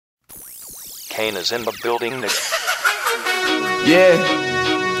Pain is in the building. Yeah,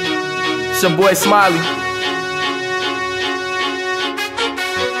 it's your boy Smiley,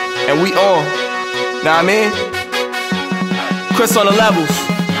 and we on. Know what I mean? Chris on the levels.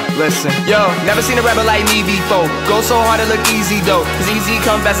 Listen, yo, never seen a rapper like me before. Go so hard it look easy though, cause easy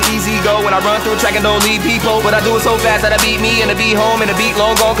come fast and easy go. When I run through a track and don't leave people, but I do it so fast that I beat me and I beat home and the beat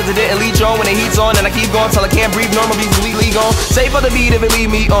long gone, cause it didn't leech on when the heat's on. And I keep going till I can't breathe, normal be completely gone. Save for the beat if it leave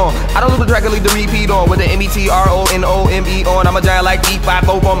me on. I don't lose the track and leave the repeat on. With the METRONOME on, I'm a giant like E5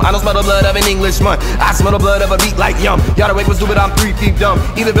 from. I don't smell the blood of an Englishman, I smell the blood of a beat like yum. Y'all the wake was stupid, I'm 3 feet dumb.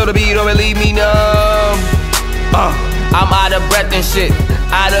 Either build a beat or it leave me numb. I'm out of breath and shit,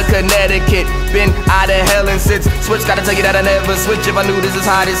 out of Connecticut, been out of hell and sits. Switch, gotta tell you that I never switch. If I knew this is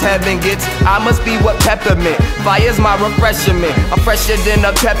hot as heaven gets, I must be what peppermint. Fire's my refreshment. I'm fresher than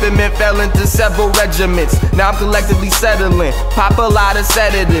a peppermint. Fell into several regiments. Now I'm collectively settling. Pop a lot of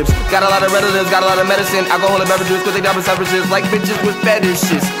sedatives. Got a lot of relatives, got a lot of medicine. Alcohol and beverages, cause they double separates. Like bitches with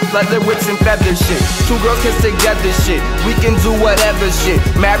fetishes, leather whips and feather shit. Two girls kiss together shit. We can do whatever shit.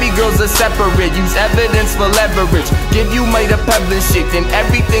 Married girls are separate. Use evidence for leverage. Give you made a pebble shit, then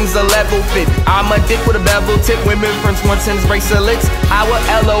everything's a level fit. I'm a dick with a bevel tip. Women from Swanton's bracelets. I will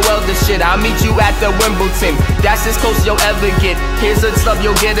LOL the shit. I'll meet you at the Wimbledon. That's as close you'll ever get. Here's a stuff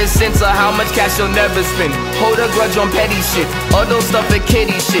you'll get a sense of how much cash you'll never spend. Hold a grudge on petty shit, or don't stuff for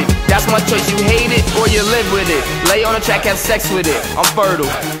kitty shit. That's my choice, you hate it or you live with it. Lay on a track, have sex with it. I'm fertile,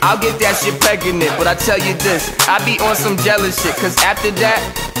 I'll get that shit pregnant. But I tell you this, I be on some jealous shit, cause after that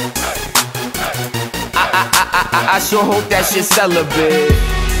I sure hope that shit celibate.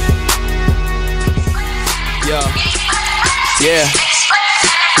 Yeah.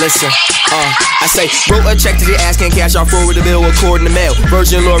 Listen, I say, wrote a check to the ass, can't cash off forward the bill according to mail.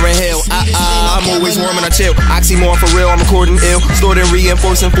 Virgin Lauren Hill, I'm always warm and I chill. Oxymoron for real, I'm recording ill. Stored and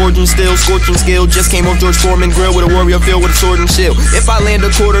reinforcing, forging still, scorching skill. Just came off George Foreman grill with a warrior filled with a sword and shield. If I land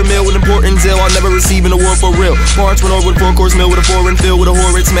a $250,000 with important deal, I'll never receive an award for real. Parents went over with a 4-course meal with a foreign fill with a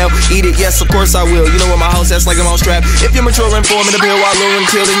horrid smell. Eat it, yes, of course I will. You know in my house, that's like a mouse trap. If you're mature and forming the pill while luring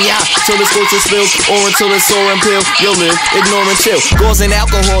kill, then yeah, till the scorch is spilled, or until it's sore and pill, you'll live, ignore and chill. Gauze and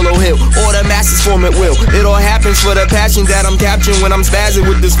alcohol, oh hill, or the masses form at will. It all happens for the passion that I'm capturing when I'm spazzing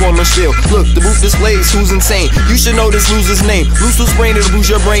with this form of shield. Look, the booth displays who's insane. You should know this loser's name. Loose loose brain, it'll lose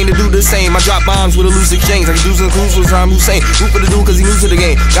your brain to do the same. I drop bombs with a loose exchange, like dudes and clues with Saddam Hussein. Root for the dude cause he new to the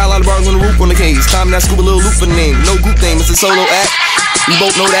game. Got a lot of bars on the roof on the cage. Time that scoop a little loop for the name. No group name, it's a solo act. We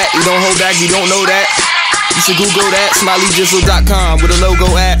both know that, you don't hold back, you don't know that. You should Google that, SmileyJizzle.com with a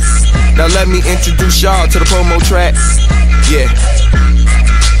logo at. Now let me introduce y'all to the promo track. Yeah.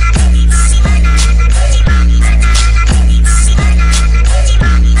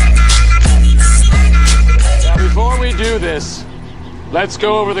 Before we do this, let's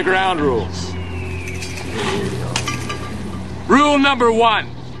go over the ground rules. Rule number 1,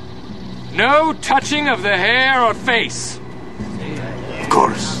 no touching of the hair or face. Of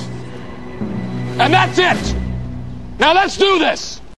course. And that's it! Now let's do this!